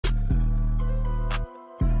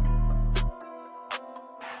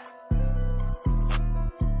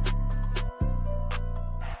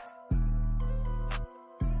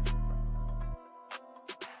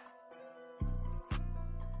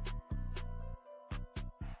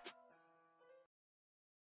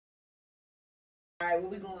right,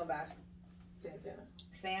 what we going by? Santana.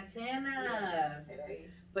 Santana. Yeah. Hey.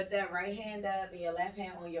 Put that right hand up and your left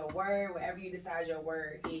hand on your word, wherever you decide your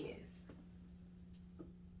word is.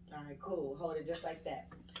 All right, cool. Hold it just like that.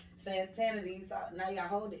 Santana, now y'all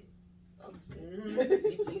hold it. Oh,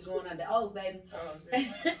 You going under oath, baby. Oh,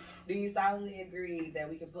 shit. Do you solemnly agree that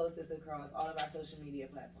we can post this across all of our social media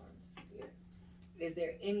platforms? Yeah. Is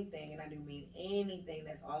there anything, and I do mean anything,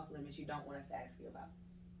 that's off limits you don't want us to ask you about?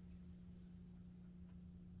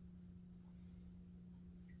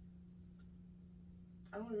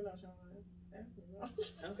 I don't even know what y'all want to ask me.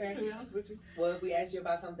 Okay. To be honest with you. Well, if we ask you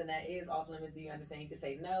about something that is off limits, do you understand? You can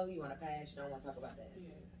say no, you want to pass, you don't want to talk about that. Yeah.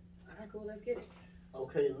 All right, cool, let's get it.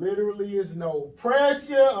 Okay, literally is no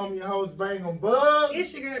pressure. I'm your host, Bang on Bug.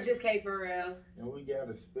 It's your girl, Just K for real. And we got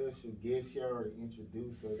a special guest here to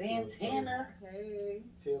introduce us. Santana. Hey.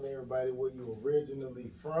 Tell everybody where you originally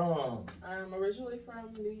from. I'm originally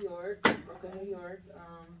from New York, Brooklyn, New York.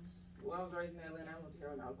 Well, I was raised in Atlanta. I moved here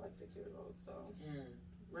when I was like 6 years old, so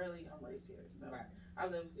really I'm raised here. So Right. I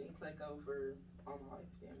lived in Clecco for all my life,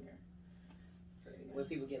 damn near. So, yeah. When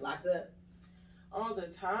people get locked up. All the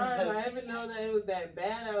time. I didn't know that it was that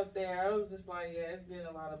bad out there. I was just like, yeah, it's been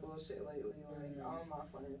a lot of bullshit lately. Like all my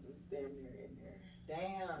friends is damn near in there.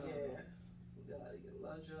 Damn. Yeah.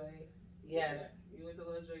 Lovejoy. Yeah. You went to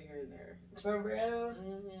Lovejoy, you're in there. For real?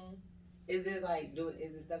 Mm-hmm. Is it like,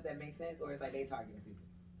 is it stuff that makes sense, or is like they targeting people?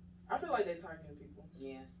 I feel like they're targeting people.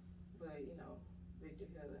 Yeah. But, you know, Victor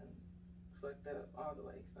Hill and fucked up all the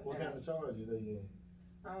way. So What kind of charges are you in?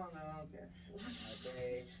 I don't know. I don't care.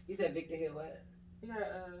 Okay. You said Victor Hill what? He got,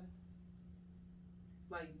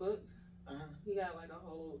 like, booked. Uh-huh. He got, like, a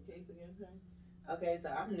whole case against him. Okay, so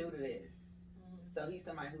I'm new to this. So he's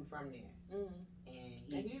somebody who from there.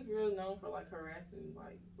 And he's real known for, like, harassing,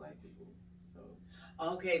 like, black people. So.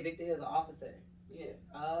 Okay, Victor Hill's an officer. Yeah.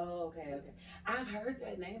 Oh, okay. I've heard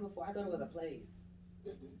that name before. I thought it was a place.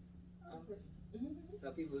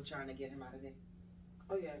 So people were trying to get him out of there.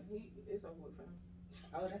 Oh yeah, it's over with him.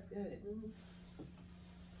 Oh, that's good.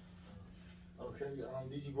 Okay,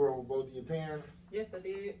 did you grow up with both of your parents? Yes, I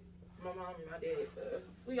did. My mom and my dad,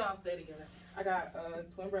 we all stay together. I got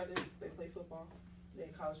twin brothers. They play football. They're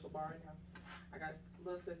in college football right now. I got a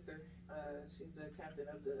little sister. She's the captain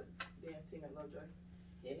of the dance team at Lovejoy.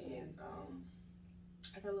 Yeah. And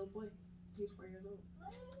I got a little boy. He's 4 years old.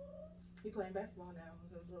 He playing basketball now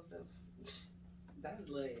with his little self. That's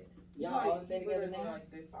lit. Y'all all stay together now?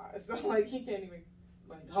 Like this size, so like he can't even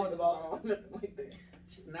like hold the ball, nothing like that.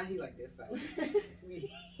 Now he like this size.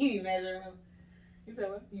 He be measuring him. You said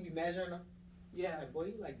what? You be measuring him? Yeah. Like, boy,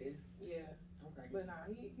 you like this? Yeah. Okay. But nah,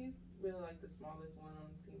 he's really like the smallest one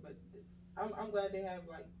on the team. But I'm glad they have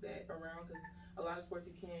like that around because a lot of sports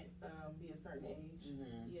you can't be a certain age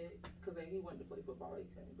yet because he wanted to play football, he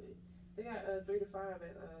couldn't. But they got 3 to 5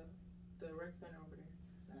 at the rec center over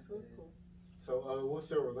there. So it's cool. So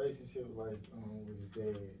what's your relationship like with his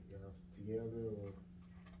dad? Y'all together or?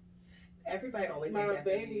 Everybody always my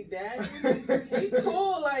baby daddy. He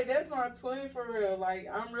cool. Like that's my twin for real. Like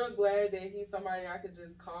I'm real glad that he's somebody I could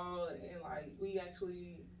just call and like we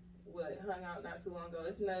actually hung out not too long ago.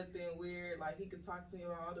 It's nothing weird. Like he could talk to me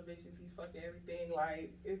about all the bitches he fucked everything.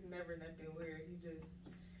 Like it's never nothing weird. He just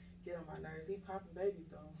get on my nerves. He popping babies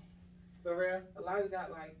though. For real? Elijah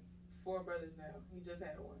got like 4 brothers now. He just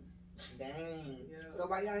had 1. Dang. Yeah. So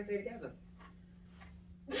why y'all ain't stay together?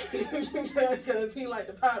 Because he like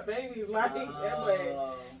to pop babies, like that way.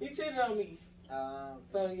 He cheated on me.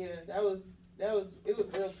 So yeah, it was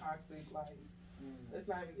real toxic. Like, let's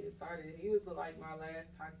not even get started. He was like my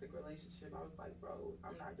last toxic relationship. I was like, bro,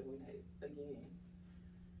 I'm not doing that again.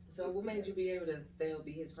 So what made you be able to still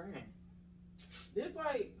be his friend? Just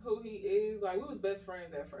like who he is. Like we was best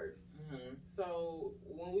friends at first. So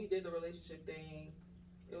when we did the relationship thing,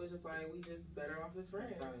 it was just like we just better off as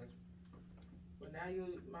friends. But now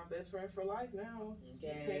you my best friend for life now.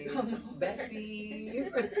 Okay. Besties.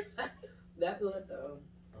 That's what though.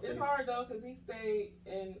 It's hard though because he stayed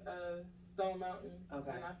in Stone Mountain and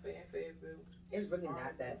I stay in Fayetteville. It's really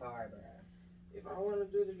not that far, bro. If I want to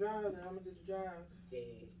do the drive, then I'm gonna do the drive.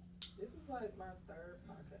 Yeah. This is like my 3rd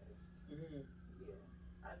podcast. Yeah,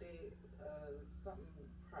 I did something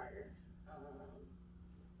prior.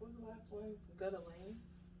 What was the last one? Gutter Lanes.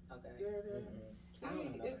 Okay. You heard of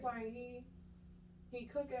it? It's like he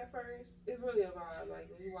cook at first. It's really a vibe. Like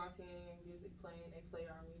when you walk in, music playing, they play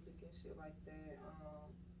our music and shit like that.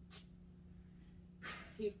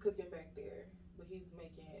 He's cooking back there, but he's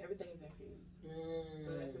making everything's infused.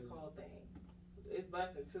 So that's his whole thing. So it's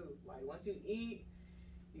busting too. Like once you eat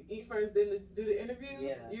first, then do the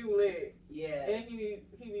interview. You lit. Yeah. And he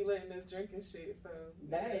be letting us drink and shit. So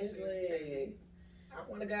that is lit. I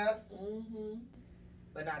want to go. Mm-hmm.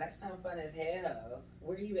 But nah, that sounds fun as hell.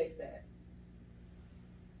 Where you based at?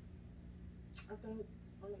 I think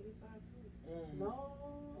on the east side too. Mm. No,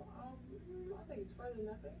 I think it's further than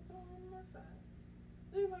I think it's on the north side.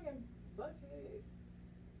 I think it's like in Buckhead.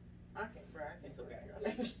 I can't, bro. I can't. It's okay.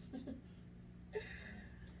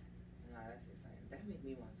 Nah, that's exciting. That make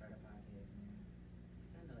me want to start a podcast, man.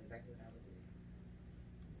 Cause I know exactly what I would do.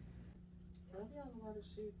 I'll be on a lot of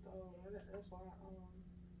shit though. That's why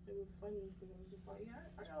it was funny because it was just like, yeah,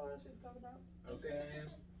 I got a lot of shit to talk about. Okay.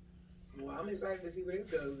 Well, I'm excited to see where this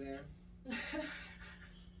goes then.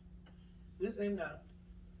 You seem though.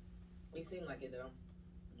 You seem like it though.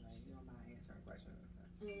 Like you don't mind answering questions and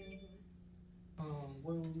stuff. Mm-hmm.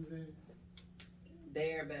 What was it?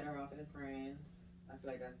 They're better off as friends. I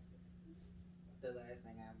feel like that's the last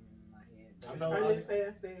thing I have in my head. I know. I didn't say.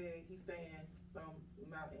 I said he's saying some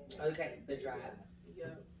mountain. Okay, the drive.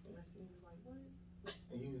 Yep. And that's he was like, what?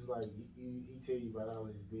 And he was like, he tell you about all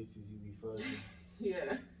his bitches you be fucking.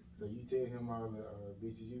 Yeah. So you tell him all the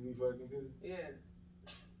bitches you be fucking too? Yeah.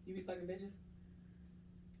 You be fucking bitches?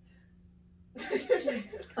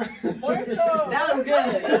 More so. That was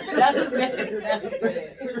good. That was good. That was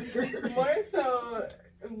good. More so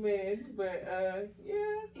men, but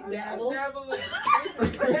yeah. Dabble. I dabble with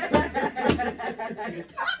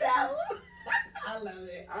I love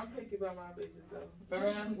it. I'm picky about my bitches though. For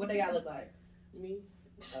real? What they gotta look like? Me.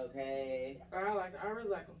 Okay. I really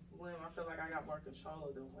like them slim. I feel like I got more control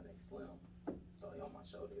of them when they slim. So they on my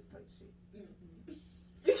shoulders type shit.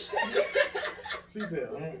 She said,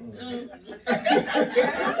 Right?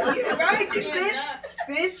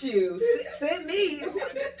 Sent you. Sent me.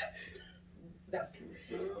 That's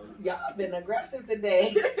y'all been aggressive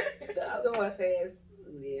today. The other one says,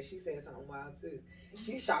 yeah, she said something wild too.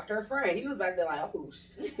 She shocked her friend. He was back there like, oh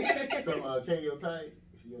shit. So, Kay, your type?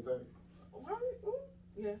 Is she your type?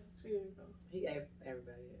 Yeah, she is though. He asked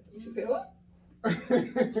everybody. She said, oh.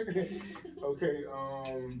 Okay,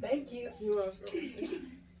 Thank you. You're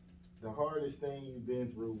welcome. the hardest thing you've been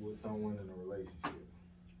through with someone in a relationship?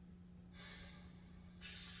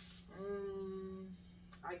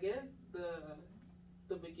 I guess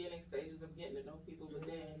the beginning stages of getting to know people, but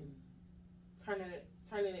then turning it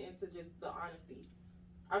into just the honesty.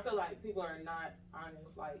 I feel like people are not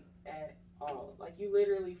honest like at all. Like you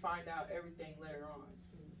literally find out everything later on.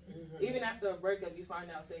 Mm-hmm. Even after a breakup, you find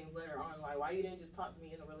out things later on, like why you didn't just talk to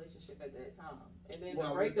me in a relationship at that time. And then the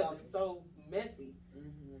breakup is so messy.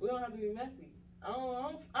 Mm-hmm. We don't have to be messy.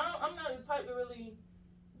 I'm not the type to really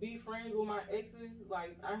be friends with my exes.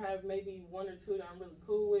 Like I have maybe one or two that I'm really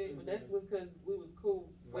cool with, but that's because we was cool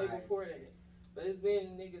way before that. But it's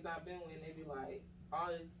been niggas I've been with, and they be like, all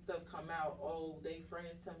this stuff come out. Oh, they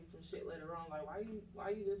friends tell me some shit later on. Like why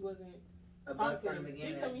you just wasn't talking from the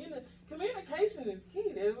beginning? Communication is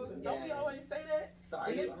key. Don't we always say that? So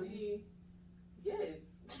are you honest?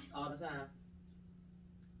 Yes. All the time.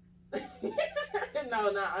 No,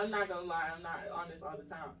 I'm not gonna lie. I'm not honest all the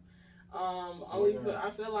time. I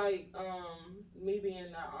feel like me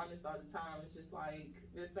being not honest all the time is just like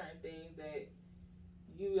there's certain things that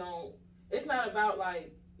you don't. It's not about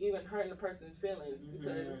like even hurting the person's feelings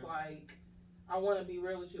because like I want to be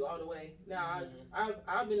real with you all the way. Now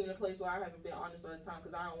I've been in a place where I haven't been honest all the time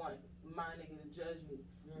because I don't want my nigga to judge me.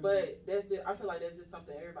 But that's just I feel like that's just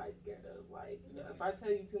something everybody's scared of. Like if I tell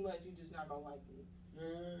you too much, you just not gonna like me.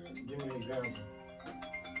 Give me an example.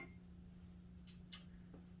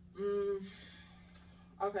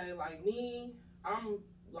 Okay, like me, I'm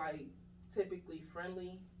like typically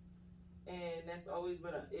friendly, and that's always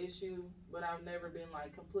been an issue. But I've never been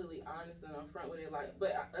like completely honest and upfront with it. Like,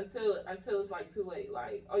 but until it's like too late.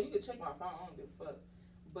 Like, oh, you can check my phone. I don't give a fuck.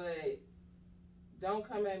 But don't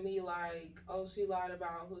come at me like, oh, she lied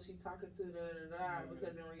about who she talking to,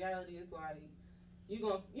 because in reality, it's like you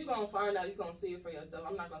gonna find out. You gonna see it for yourself.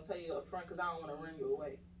 I'm not gonna tell you up front because I don't want to run you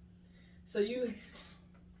away. So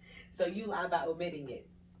you lie about omitting it.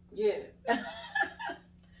 Yeah.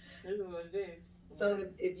 This is what it is. So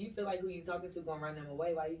if you feel like who you talking to gonna run them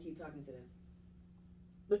away, why you keep talking to them?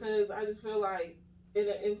 Because I just feel like,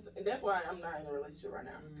 and that's why I'm not in a relationship right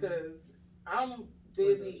now. Because I'm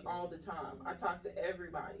busy all the time. I talk to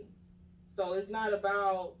everybody. So it's not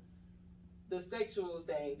about the sexual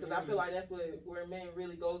thing. Because I feel like that's where men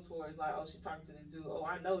really go towards. Like, oh, she talking to this dude. Oh,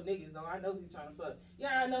 I know niggas. Oh, I know he's trying to fuck.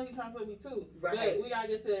 Yeah, I know he's trying to fuck me too. Right. But we got to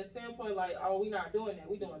get to that standpoint like, oh, we not doing that.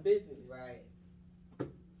 We doing business. Right.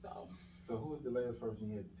 So who was the last person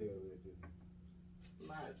you had to tell that to?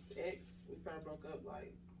 My ex. We probably broke up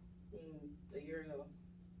like a year ago.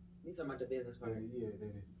 You talking about the business part? Yeah,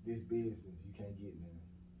 that is this business. You can't get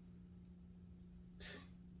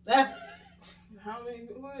none. How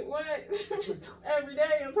What? Every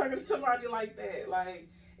day I'm talking to somebody like that. Like,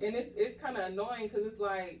 and it's kind of annoying because it's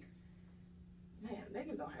like, man,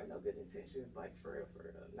 niggas don't have no good intentions. Like, for real.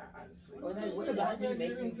 Not honestly. Well, then what about me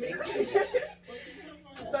making you think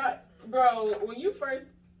So, bro, when you first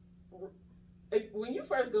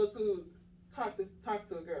go to talk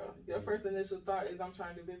to a girl, your first initial thought is, I'm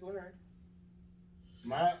trying to do business with her.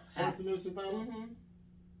 My first initial thought, Mm-hmm.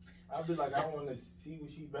 I'd be like, I want to see what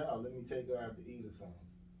she about. Let me take her out to eat or something.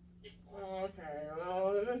 Okay,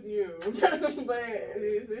 well, that's you. But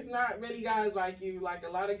it's not many guys like you. Like, a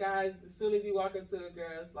lot of guys, as soon as you walk into a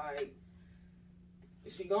girl, it's like,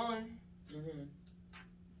 is she going? Mm-hmm.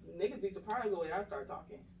 Niggas be surprised the way I start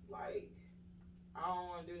talking. Like, I don't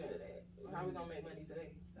want to do none of that. How we gonna make money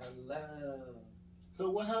today? Hello.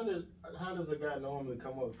 So how does a guy normally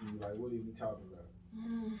come up to you? Like, what are we talking about?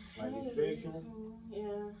 Like, it's sexual?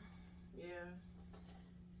 Yeah.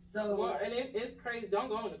 So, Well, and it's crazy. Don't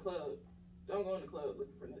go in the club. Don't go in the club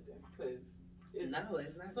looking for nothing, because no,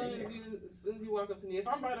 it's not. As soon as you walk up to me, if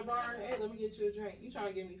I'm by the bar, hey, let me get you a drink. You trying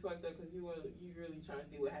to get me fucked up because you really trying to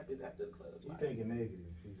see what happens after the club. You thinking negative,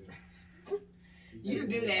 see that? You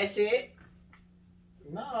do that shit.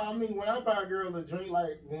 No, I mean, when I buy a girl a drink,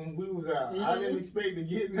 like when we was out, I didn't expect to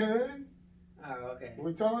get none. Oh, okay.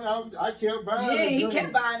 With Tony, I kept buying. Yeah, he drink.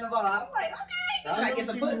 kept buying the ball. I'm like, okay. I Try to know get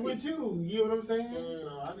the she pussy. was with you. You know what I'm saying?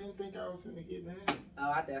 So I didn't think I was finna get none. Oh,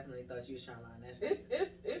 I definitely thought you was trying to line that shit.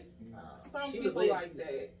 It's Nah. some She was people lit. like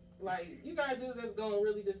that. Like, you got dudes that's gonna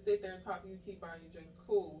really just sit there and talk to you, keep buying you drinks.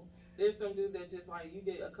 Cool. There's some dudes that just, like, you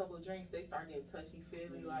get a couple of drinks, they start getting touchy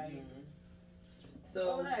feely. Like,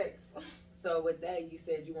 So, relax. so with that, you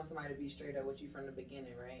said you want somebody to be straight up with you from the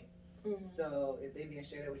beginning, right? Mm-hmm. So if they being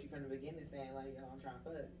straight up with you from the beginning, saying like, "Yo, I'm trying to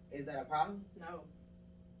fuck," is that a problem? No.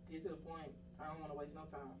 Get to the point. I don't want to waste no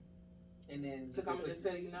time. And then Because I'm going to just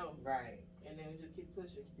say no. Right. And then we just keep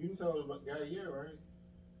pushing. You done told the guy yeah, right?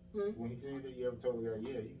 Hmm? When he said that, you ever told the guy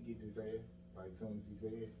yeah, you can get this ass, like as soon as he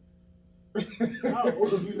said it. No.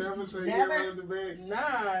 You never say yeah Never? right the back.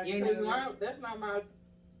 Nah, You ain't because never-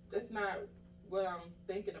 that's not what I'm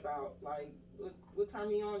thinking about. Like, what time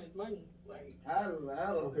you on is money. Like,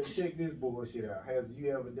 Hello. Okay, check this bullshit out. Has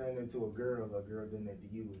you ever done that to a girl or a girl done that to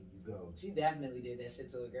you and you go? She definitely did that shit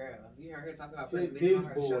to a girl. You heard her talk about Check putting this bitches on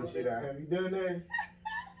her bullshit shoulders. out. Have you done that?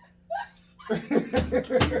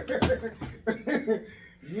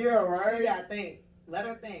 Yeah, right? She gotta think. Let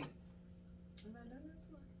her think. am I done that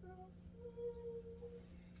to a girl?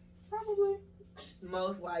 Probably.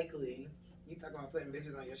 Most likely, you talking about putting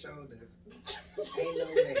bitches on your shoulders. Ain't no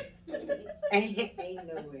way. Ain't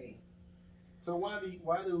no way. So why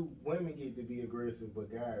do women get to be aggressive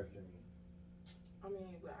but guys can't? I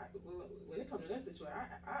mean, but when it comes to that situation,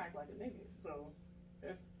 I act like a nigga. So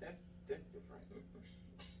that's different.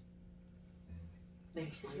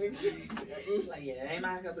 Like, yeah, ain't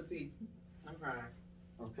my cup of tea. I'm crying.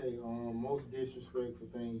 Okay, most disrespectful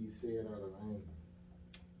thing you said out of anger.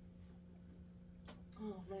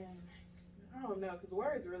 Oh man, I don't know, cause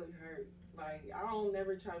words really hurt. Like, I don't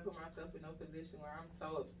never try to put myself in no position where I'm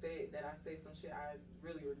so upset that I say some shit I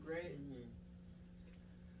really regret.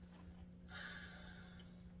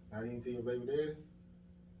 Not even to your baby daddy?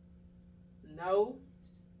 No,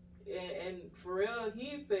 and for real,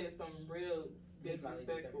 he said some real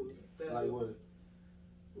disrespectful stuff. Like what?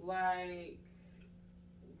 Like,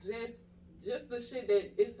 just the shit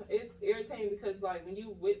that it's irritating, because like when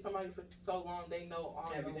you with somebody for so long, they know all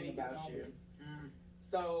your Everything weakest about you. moments.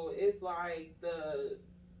 So it's like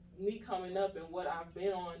me coming up and what I've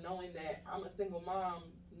been on, knowing that I'm a single mom,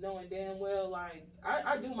 knowing damn well like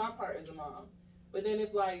I do my part as a mom. But then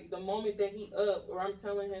it's like the moment that he up, or I'm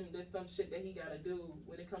telling him there's some shit that he gotta do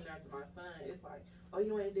when it comes down to my son, it's like, oh,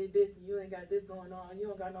 you ain't did this, and you ain't got this going on, you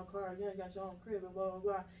don't got no car, you ain't got your own crib, and blah, blah,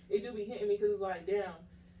 blah. It do be hitting me, because it's like, damn.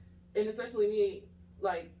 And especially me,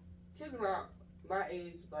 like, kids around my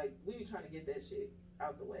age, like, we be trying to get that shit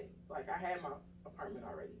out the way. Like, I had my apartment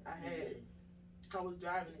already. I was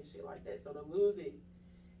driving and shit like that, so to lose it,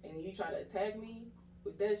 and you try to attack me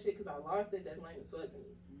with that shit because I lost it, that's lame as fuck to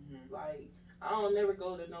me. Like, I don't never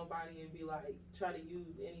go to nobody and be like, try to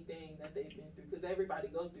use anything that they've been through, because everybody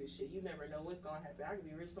go through shit. You never know what's gonna happen. I could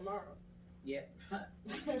be rich tomorrow. Yep.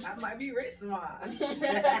 I might be rich tomorrow.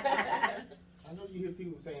 I know you hear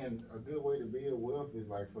people saying a good way to build wealth is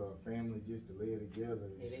like for families just to live together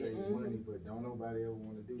and It save is. money, but don't nobody ever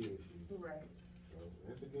want to do that shit. Right. So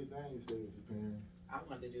that's a good thing to say with your parents. I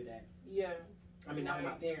want to do that. Yeah. I mean, not with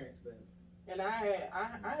my parents, but. And I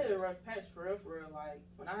had a rough patch for real. Like,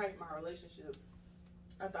 when I had my relationship,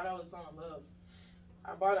 I thought I was so in love.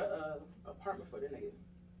 I bought a apartment for the nigga.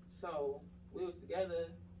 So we was together,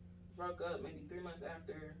 broke up maybe 3 months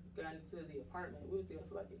after got into the apartment. We was together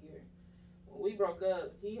for like a year. When we broke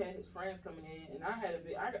up, he had his friends coming in, and I had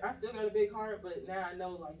I still got a big heart, but now I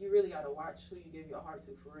know like you really gotta watch who you give your heart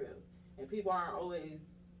to for real. And people aren't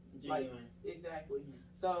always genuine. Like exactly. Mm-hmm.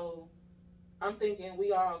 So I'm thinking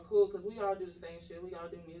we all cool because we all do the same shit. We all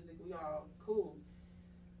do music. We all cool.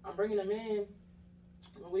 I'm bringing them in.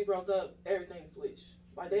 When we broke up, everything switched.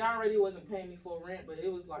 Like they already wasn't paying me full rent, but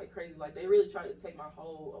it was like crazy. Like they really tried to take my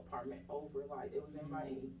whole apartment over. Like it was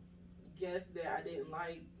inviting guests that I didn't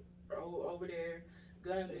like over there.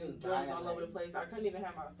 Guns and drugs all over the place. I couldn't even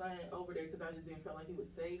have my son over there because I just didn't feel like he was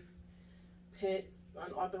safe. Pets,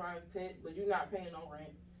 unauthorized pet, but you're not paying no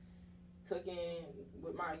rent. Cooking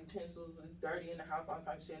with my utensils is dirty in the house, all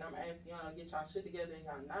type of shit. And I'm asking y'all to get y'all shit together and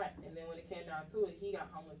y'all not. And then when it came down to it, he got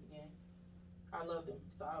homeless again. I loved him,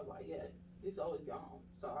 so I was like, yeah, this always go home.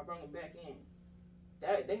 So I brought him back in.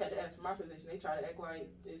 They had to ask for my position. They try to act like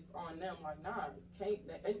it's on them. Like, nah,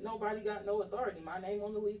 ain't nobody got no authority. My name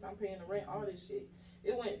on the lease. I'm paying the rent. All this shit.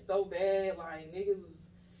 It went so bad. Like niggas was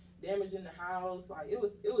damaging the house. Like it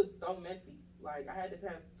was so messy. Like I had to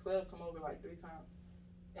have 12 come over like 3 times.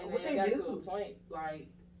 And then it got to a point like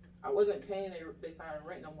I wasn't paying they signed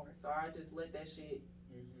rent no more. So I just let that shit.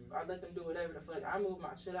 I let them do whatever the fuck. I moved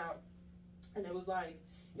my shit out, and it was like,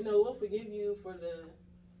 you know, we'll forgive you for the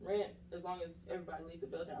rent as long as everybody leave the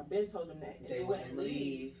building. I've been told them that. And they wouldn't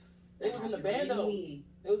leave. They was in the band though.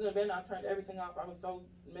 They was in the band. I turned everything off. I was so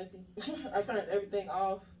messy. I turned everything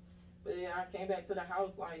off. But yeah, I came back to the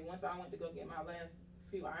house like once I went to go get my last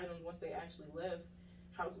few items. Once they actually left,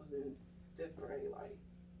 house was in disarray. Like,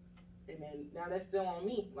 and then now that's still on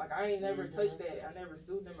me. Like I ain't never touched that. I never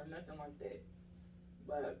sued them or nothing like that.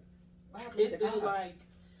 But it's still like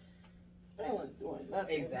they wasn't doing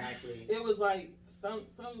nothing. Exactly. It was like some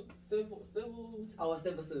civil. Oh, a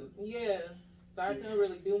civil suit. Yeah. So I couldn't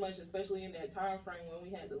really do much, especially in that time frame when we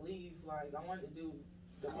had to leave. Like I wanted to do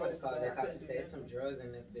the most. I said some drugs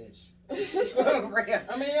in this bitch.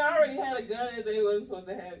 I mean, I already had a gun that they wasn't supposed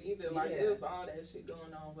to have either. Like it was all that shit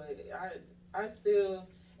going on. But I still,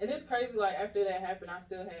 and it's crazy. Like after that happened, I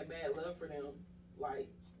still had bad love for them. Like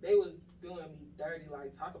they was doing me dirty,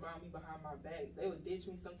 like talk about me behind my back. They would ditch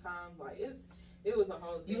me sometimes. Like it was a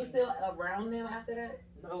whole thing. You were still around them after that?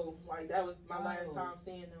 No, like that was my last time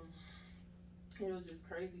seeing them. It was just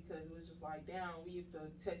crazy because it was just like, damn, we used to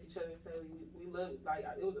text each other and say we loved, like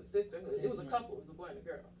it was a sisterhood. It was a couple. It was a boy and a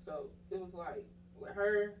girl. So it was like with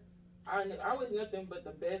her, I wish nothing but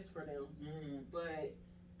the best for them. But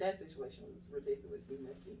that situation was ridiculously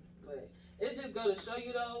messy. But it just go to show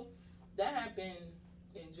you though, that happened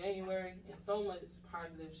in January, and so much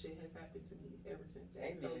positive shit has happened to me ever since that.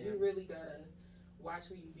 Amen. So you really gotta watch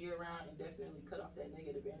who you be around and definitely cut off that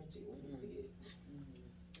negative energy when you see it.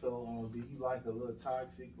 So, do you like a little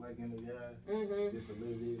toxic, like in the guy? Just a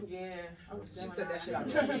little bit? Yeah. She said that shit out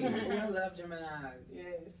there. I love Gemini's.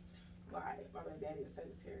 Yes. Like, my baby daddy is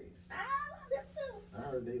Sagittarius. I love them too. I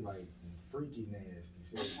heard they like freaky nasty.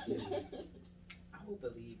 I would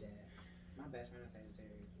believe that. My best friend is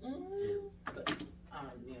Sagittarius. But,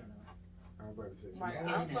 you don't know. I'm about to say. Like,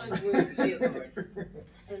 I'm fucking with she a Taurus.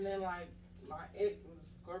 And then, like, my ex was a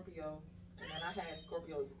Scorpio. And then I had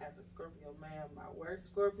Scorpios after Scorpio. Man, my worst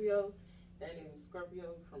Scorpio, that name was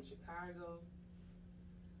Scorpio from Chicago.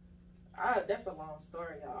 That's a long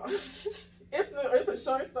story, y'all. It's a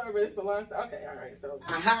short story, but it's a long story. Okay, all right. So,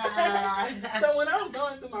 so when I was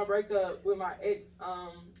going through my breakup with my ex,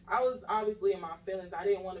 I was obviously in my feelings. I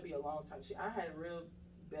didn't want to be alone type shit. I had a real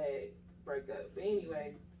bad breakup. But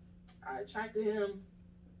anyway, I attracted him.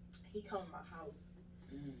 He come to my house.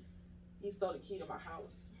 He stole the key to my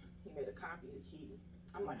house. He made a copy of the key.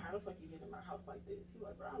 I'm like, how the fuck you get in my house like this? He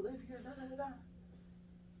like, bro, I live here, da da da da.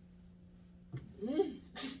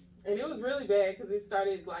 And it was really bad because it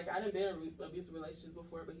started, like, I done been in abusive relationships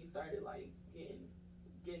before, but he started, like,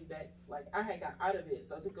 getting back. Like, I had got out of it.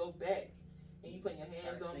 So to go back and you putting your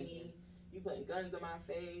hands on me, you putting guns on my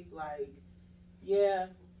face, like, yeah.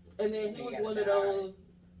 And then he was one of those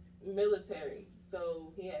military.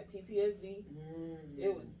 So he had PTSD.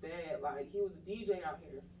 It was bad. Like, he was a DJ out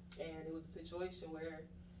here. And it was a situation where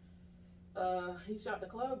he shot the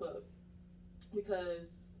club up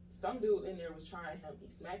because some dude in there was trying him. He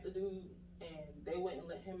smacked the dude, and they wouldn't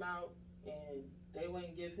let him out, and they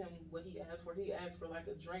wouldn't give him what he asked for. He asked for like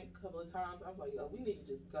a drink a couple of times. I was like, yo, we need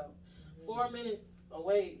to just go. 4 minutes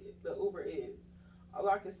away, the Uber is. All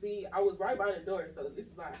I could see, I was right by the door, so this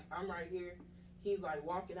is like, I'm right here. He's like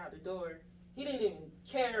walking out the door. He didn't even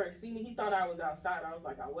care or see me. He thought I was outside. I was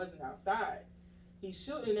like, I wasn't outside. He's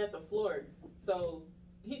shooting at the floor. So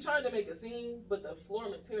he tried to make a scene, but the floor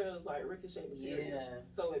material is like ricochet material. Yeah.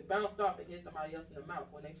 So it bounced off and hit somebody else in the mouth.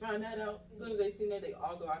 When they found that out, as soon as they seen that, they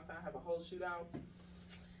all go outside and have a whole shootout.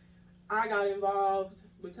 I got involved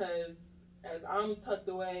because as I'm tucked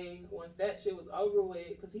away, once that shit was over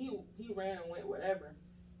with, because he ran and went whatever,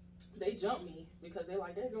 they jumped me because they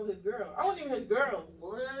like, there go his girl. I wasn't even his girl.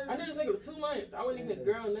 What? I knew this nigga for 2 months. I wasn't even his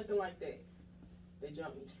girl, nothing like that. They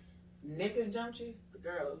jumped me. Niggas jumped you? The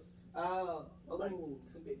girls. Oh. Like 2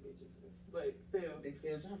 big bitches. But still. They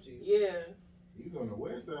still jumped you? Yeah. You on the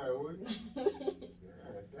west side, wasn't you? God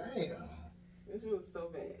damn. This shit was so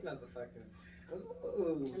bad. Motherfuckers.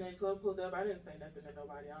 Ooh. And then 12 pulled up. I didn't say nothing to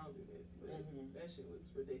nobody. I don't do that. But that shit was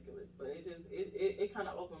ridiculous. But it kind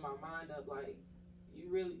of opened my mind up. Like, you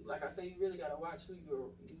really, like I say, you really got to watch who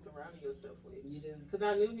you surrounding yourself with. You do. Because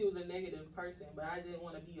I knew he was a negative person, but I didn't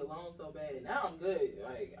want to be alone so bad. Now I'm good.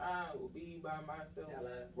 Like, I will be by myself.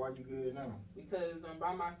 Why you good now? Because I'm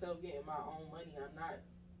by myself getting my own money. I'm not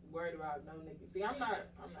worried about no nigga. See, I'm not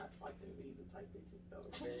swiping visa type bitches though.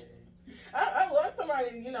 I want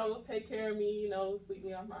somebody, you know, take care of me, you know, sweep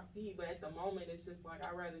me off my feet. But at the moment, it's just like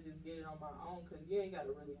I'd rather just get it on my own because you ain't got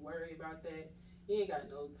to really worry about that. You ain't got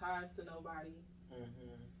no ties to nobody.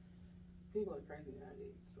 People are crazy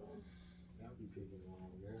nowadays, so. Y'all be picking the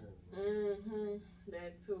wrong guys.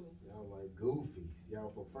 That too. Y'all like goofies. Y'all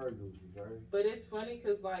prefer goofies, right? But it's funny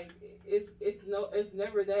because like it's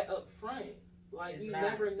never that upfront. Like It's you not.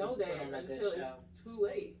 never know You that put on a good until show. it's too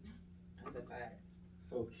late. That's a fact.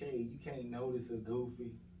 So, Kay, you can't notice a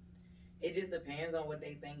goofy. It just depends on what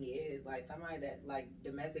they think is. Like somebody that like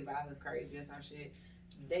domestic violence crazy or some shit,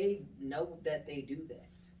 they know that they do that.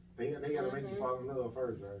 They gotta make you fall in love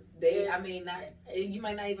first, right? You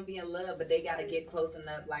might not even be in love, but they gotta get close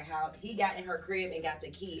enough. Like how he got in her crib and got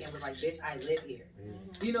the key and was like, "Bitch, I live here." Yeah.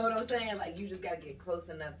 You know what I'm saying? Like you just gotta get close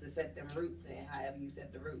enough to set them roots in, however you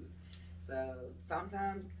set the roots. So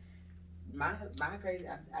sometimes my crazy,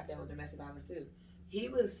 I dealt with domestic violence too. He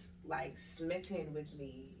was like smitten with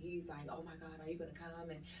me. He's like, "Oh my God, are you gonna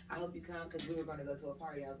come? And I hope you come because we were gonna go to a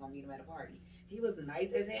party. I was gonna meet him at a party." He was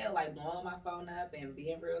nice as hell, like blowing my phone up and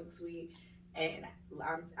being real sweet. And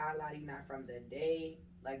I lie to you not, from the day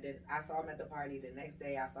like that I saw him at the party, the next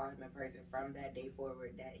day I saw him in person. From that day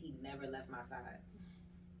forward, that he never left my side.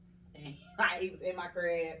 And like, he was in my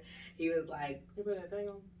crib. He was like, You put that thing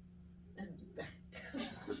on?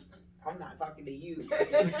 I'm not talking to you.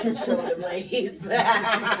 Shoulder blades.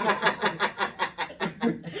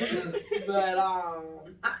 But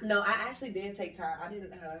I actually did take time. I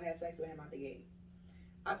didn't have sex with him out the gate.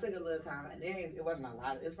 I took a little time, and then it wasn't a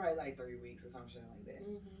lot. It was probably like 3 weeks or some shit like that.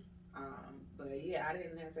 But yeah, I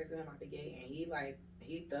didn't have sex with him out the gate, and he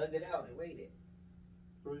thugged it out and waited.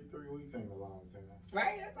 3 weeks ain't a long time.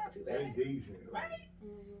 Right? That's not too bad. That's decent. Right?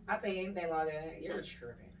 I think anything longer than that, you're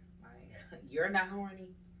tripping. Like, you're not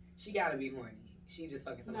horny. She gotta be horny. She just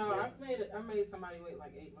fucking somebody else. I made somebody wait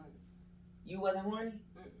like 8 months. You wasn't horny?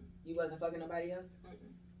 Mm-mm. You wasn't fucking nobody else?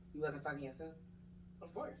 Mm-mm. You wasn't fucking yourself?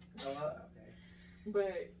 Of course. Oh, okay.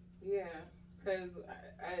 But yeah, because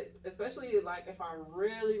I especially like if I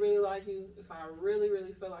really, really like you, if I really,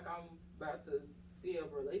 really feel like I'm about to see a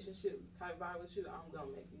relationship type vibe with you, I'm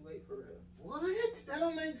gonna make you wait for real. What? That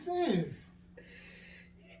don't make sense.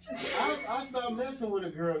 I stopped messing with a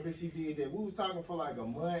girl because she did that. We was talking for like a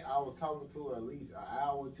month. I was talking to her at least an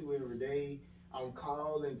hour or two every day. I'm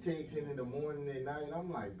calling, texting in the morning and night.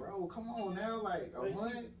 I'm like, bro, come on now, like a month.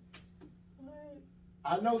 What?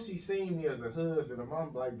 I know she seen me as a husband. And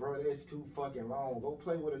I'm like, bro, that's too fucking long. Go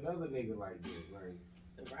play with another nigga like that. Like,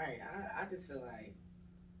 right. I just feel like,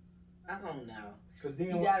 I don't know. Cause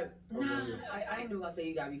then You gotta, I ain't even gonna say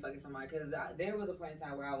you gotta be fucking somebody, because there was a point in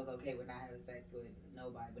time where I was okay with not having sex with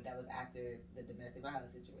nobody, but that was after the domestic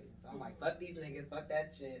violence situation. So I'm like, fuck these niggas, fuck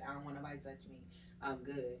that shit. I don't want nobody to touch me. I'm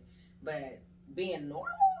good. But being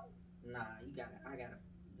normal, nah, I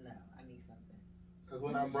need something. Cause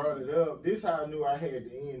when I brought it up, this how I knew I had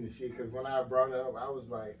to end the shit. Cause when I brought it up, I was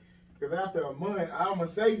like, cause after a month, I'ma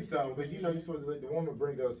say something. Cause you know you're supposed to let the woman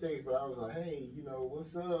bring up sex, but I was like, hey, you know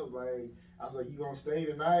what's up? Like, I was like, you gonna stay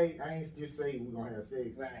tonight? I ain't just say we gonna have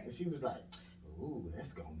sex. Right. And she was like, ooh,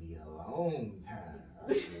 that's gonna be a long time.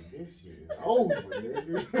 I said, this shit is over,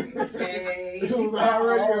 nigga. Okay, It was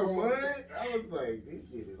already a month. I was like, this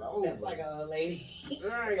shit is over. That's like an old lady.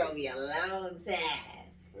 Right. It's gonna be a long time.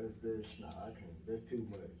 I can't. That's too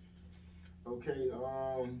much. Okay, the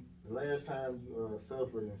last time you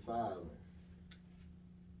suffered in silence.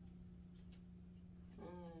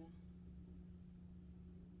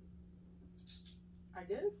 I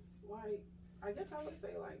guess I would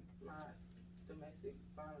say like my domestic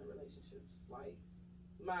violent relationships. Like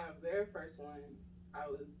my very first one, I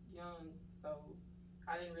was young, so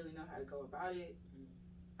I didn't really know how to go about it.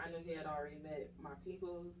 I knew he had already met my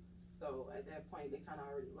peoples, so at that point they kind of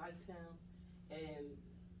already liked him, and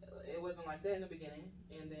it wasn't like that in the beginning.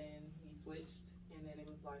 And then he switched, and then it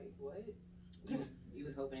was like, what? You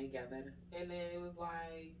was hoping it got better. And then it was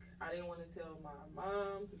like I didn't want to tell my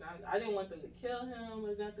mom because I didn't want them to kill him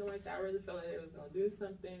or nothing like that. I really felt like they was gonna do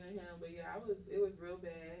something to him. But yeah, it was real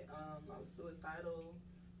bad. I was suicidal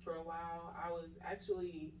for a while. I was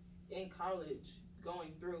actually in college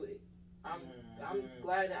going through it. I'm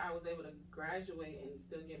glad that I was able to graduate and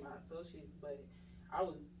still get my associates, but I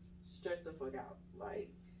was stressed the fuck out,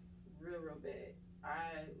 like real bad.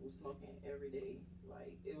 I was smoking every day.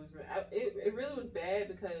 Like it was, it really was bad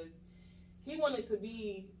because he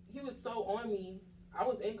was so on me. I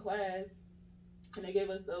was in class and they gave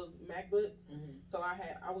us those MacBooks. So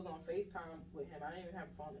I was on FaceTime with him. I didn't even have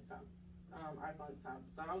a phone at the time, iPhone at the time.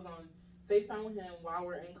 So I was on FaceTime with him while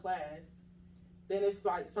we're in class. Then if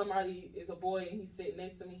like somebody is a boy and he's sitting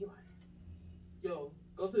next to me, he like, yo,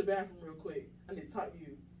 go to the bathroom real quick. I need to talk to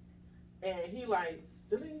you. And he like,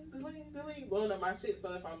 delete, blowing up my shit.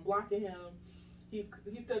 So if I'm blocking him, he's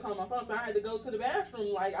still calling my phone. So I had to go to the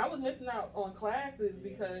bathroom. Like I was missing out on classes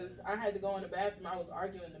because I had to go in the bathroom. I was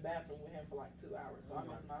arguing in the bathroom with him for like 2 hours. So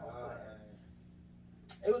I missed my whole class.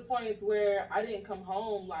 It was points where I didn't come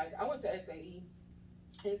home. Like I went to SAE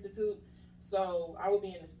Institute. So I would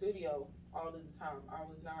be in the studio all of the time. I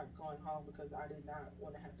was not going home because I did not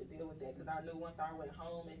want to have to deal with that. Because I knew once I went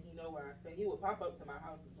home and he know where I stay, he would pop up to my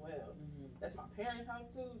house as well. That's my parents' house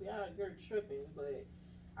too. Yeah, you're tripping. But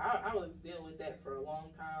I was dealing with that for a long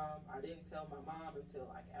time. I didn't tell my mom until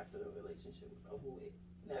like after the relationship was over with.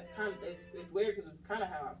 And that's kind of it's weird because it's kind of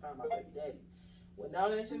how I found my baby daddy. When all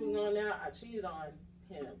that shit was going down, I cheated on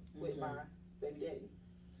him with my baby daddy.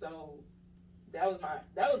 So that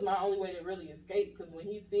was my only way to really escape. Because when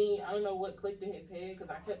he seen, I don't know what clicked in his head, because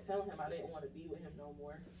I kept telling him I didn't want to be with him no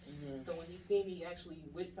more. So when he seen me actually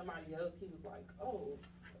with somebody else, he was like, oh,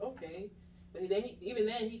 okay. But then even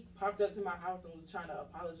then he popped up to my house and was trying to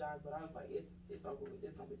apologize, but I was like, it's over with.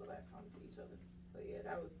 It's gonna be the last time we see each other. But yeah,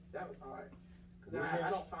 that was hard. Because I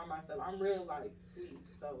don't find myself, I'm real like sweet.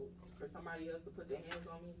 So for somebody else to put their hands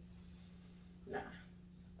on me, nah.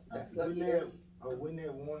 That's lucky. Or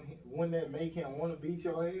wouldn't that make him want to beat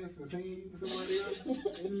your ass for seeing you with somebody else?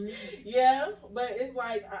 Yeah, but it's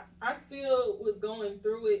like I still was going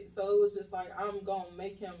through it, so it was just like I'm gonna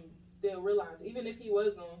make him still realize, even if he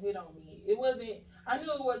was gonna hit on me, it wasn't. I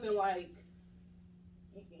knew it wasn't like,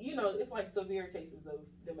 you know, it's like severe cases of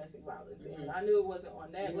domestic violence, and I knew it wasn't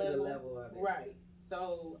on that level of it. Right.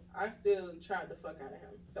 So I still tried the fuck out of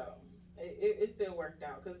him. So it still worked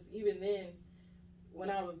out, because even then, when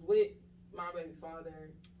I was with my baby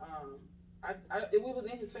father, it was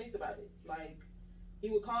in his face about it. Like, he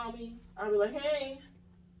would call me, I'd be like, hey,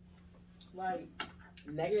 like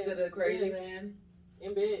next to the crazy man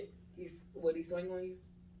in bed. He swing on you?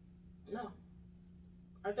 No,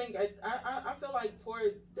 I think I feel like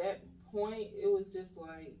toward that point it was just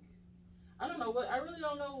like, I don't know what, I really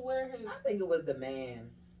don't know where his. I think it was the man.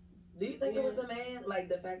 Do you think it was the man? Like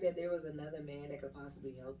the fact that there was another man that could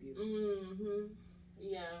possibly help you?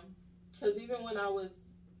 Yeah. Because even when I was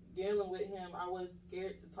dealing with him, I was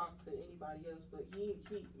scared to talk to anybody else. But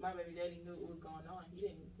my baby daddy knew what was going on. He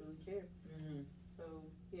didn't really care. So,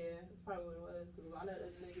 yeah, that's probably what it was. Because a lot of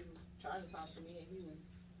other niggas was trying to talk to me, and he would,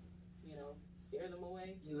 you know, scare them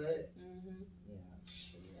away. You would? Yeah,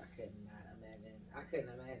 shit, I couldn't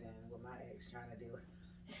imagine what my ex trying to do.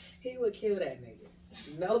 He would kill that nigga.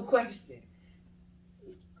 No question.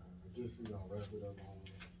 I guess we gonna wrap it up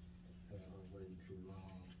on way too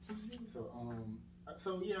long.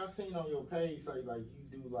 So yeah, I seen on your page like you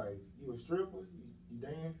do like, you a stripper, you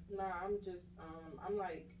dance? Nah, I'm just I'm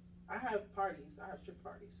like, I have parties, I have strip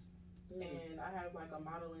parties, and I have like a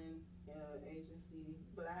modeling agency,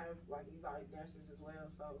 but I have like exotic dancers as well.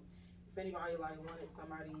 So if anybody like wanted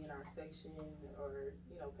somebody in our section, or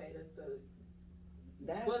you know, paid us to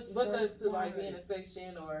book us to like be in a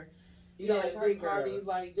section, or you know, like do parties.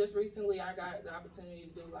 Like just recently, I got the opportunity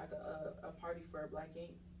to do like a party for Black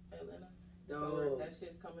Ink Atlanta. So that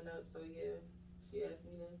shit's coming up. So yeah, she asked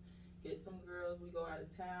me to get some girls. We go out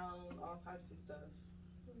of town, all types of stuff.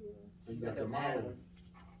 So yeah. So you got them hoes.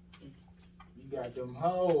 You got them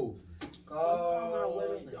hoes. Don't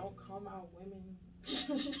call my women.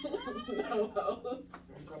 No hoes.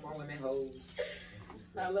 Don't call my women hoes.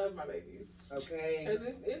 I love my babies. Okay. Cause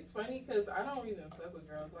it's funny, cause I don't even fuck with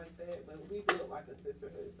girls like that, but we built like a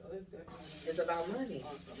sisterhood, so it's definitely. It's about money.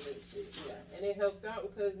 On some little shit, yeah. And it helps out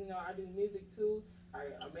because, you know, I do music too. I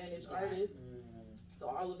manage artists, So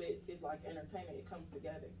all of it is like entertainment. It comes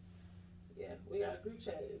together. Yeah, we got a group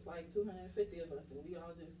chat. It's like 250 of us, and we all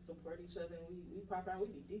just support each other. And we pop out. We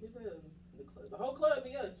be deep as hell in the club. The whole club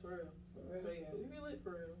be us, for real. So yeah, we be lit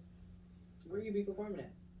for real. Where you be performing at?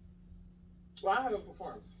 Well, I haven't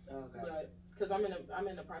performed, Okay. but because I'm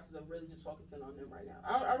in the process of really just focusing on them right now.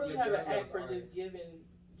 I really Your have an girl act for artist. just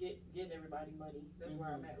getting everybody money. That's where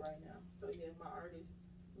I'm at right now. So yeah, my artist.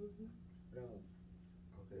 No.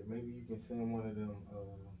 Okay, maybe you can send one of them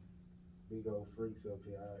big old freaks up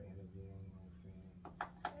here. I'll interview them. You know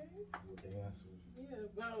what I'm saying? With dancers. Yeah,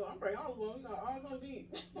 well, I'm bringing all of them. We got all of them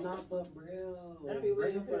deep. Not for real. That'd be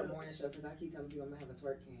Bring lit them for as the hell. morning show because I keep telling people I'm gonna have a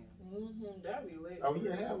twerk cam. That'd be lit. Oh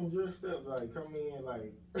yeah, have them dressed up like come in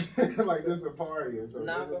like like this a party or something.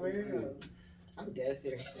 Not for That'd be real. good. I'm dead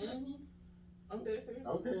serious. I'm dead serious.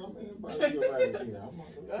 Okay, I'm in about you right here.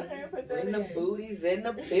 Go ahead, put that Bring the in. booties in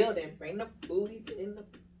the building. Bring the booties in the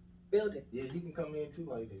building. Yeah, you can come in too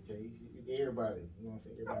like that, Kay. Everybody, you know what I'm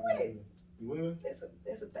saying? I'm Everybody with it. You will? It's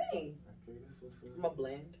a thing. Okay, that's what's up. I'm a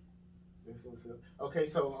blend. That's what's up. Okay,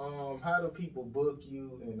 so how do people book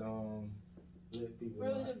you and let people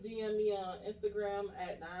Really know? just DM me on Instagram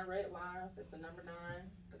at 9redlives. That's the number 9,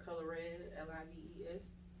 the color red,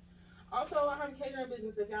 LIVES. Also, I have a catering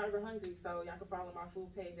business if y'all ever hungry, so y'all can follow my food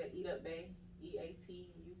page at Eat Up Bae,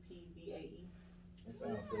 EATUPBAE. That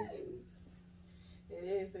sounds sexy. It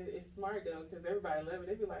is. It's smart though, because everybody love it.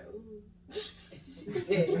 They be like, ooh. It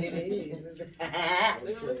is.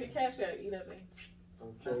 They gonna see Cash App, Eat Up Bae.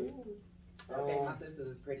 Okay. Ooh. Okay, my sister's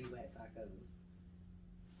is pretty wet tacos.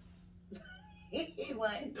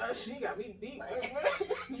 What? She got me beat.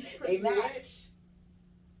 They not.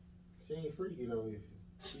 She ain't freaky though, is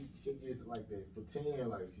she? She just like that, pretend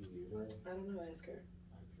like she is, right? I don't know, ask her.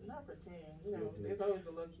 Not pretend. You know, there's always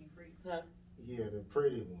a low key freak. Yeah, the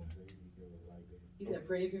pretty ones, they be good like that. You said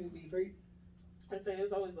pretty people be freaks? I say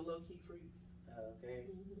there's always the low key freaks. Okay.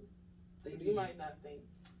 So You might not think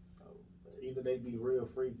so. But Either they be real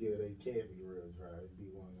freaky or they can't be real dry. It'd be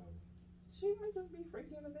one of them. she might just be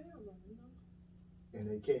freaky in the bedroom, you know? And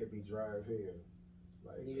they can't be dry as hell.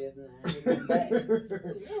 Like You just not hitting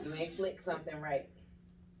buttons. You ain't flick something right.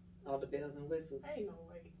 All the bells and whistles. Ain't no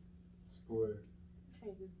way. What?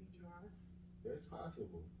 Can't just be dry. That's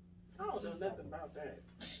possible. I don't know nothing about that.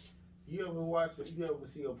 You ever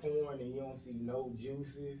see a porn and you don't see no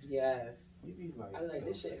juices? Yes. You be like, I be like,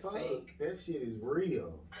 this shit fuck? fake. That shit is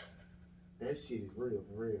real. That shit is real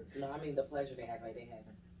for real. No, I mean the pleasure they act like they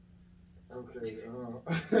having. Okay.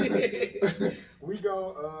 we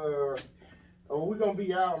gonna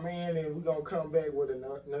be out, man, and we gonna come back with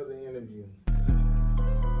another interview.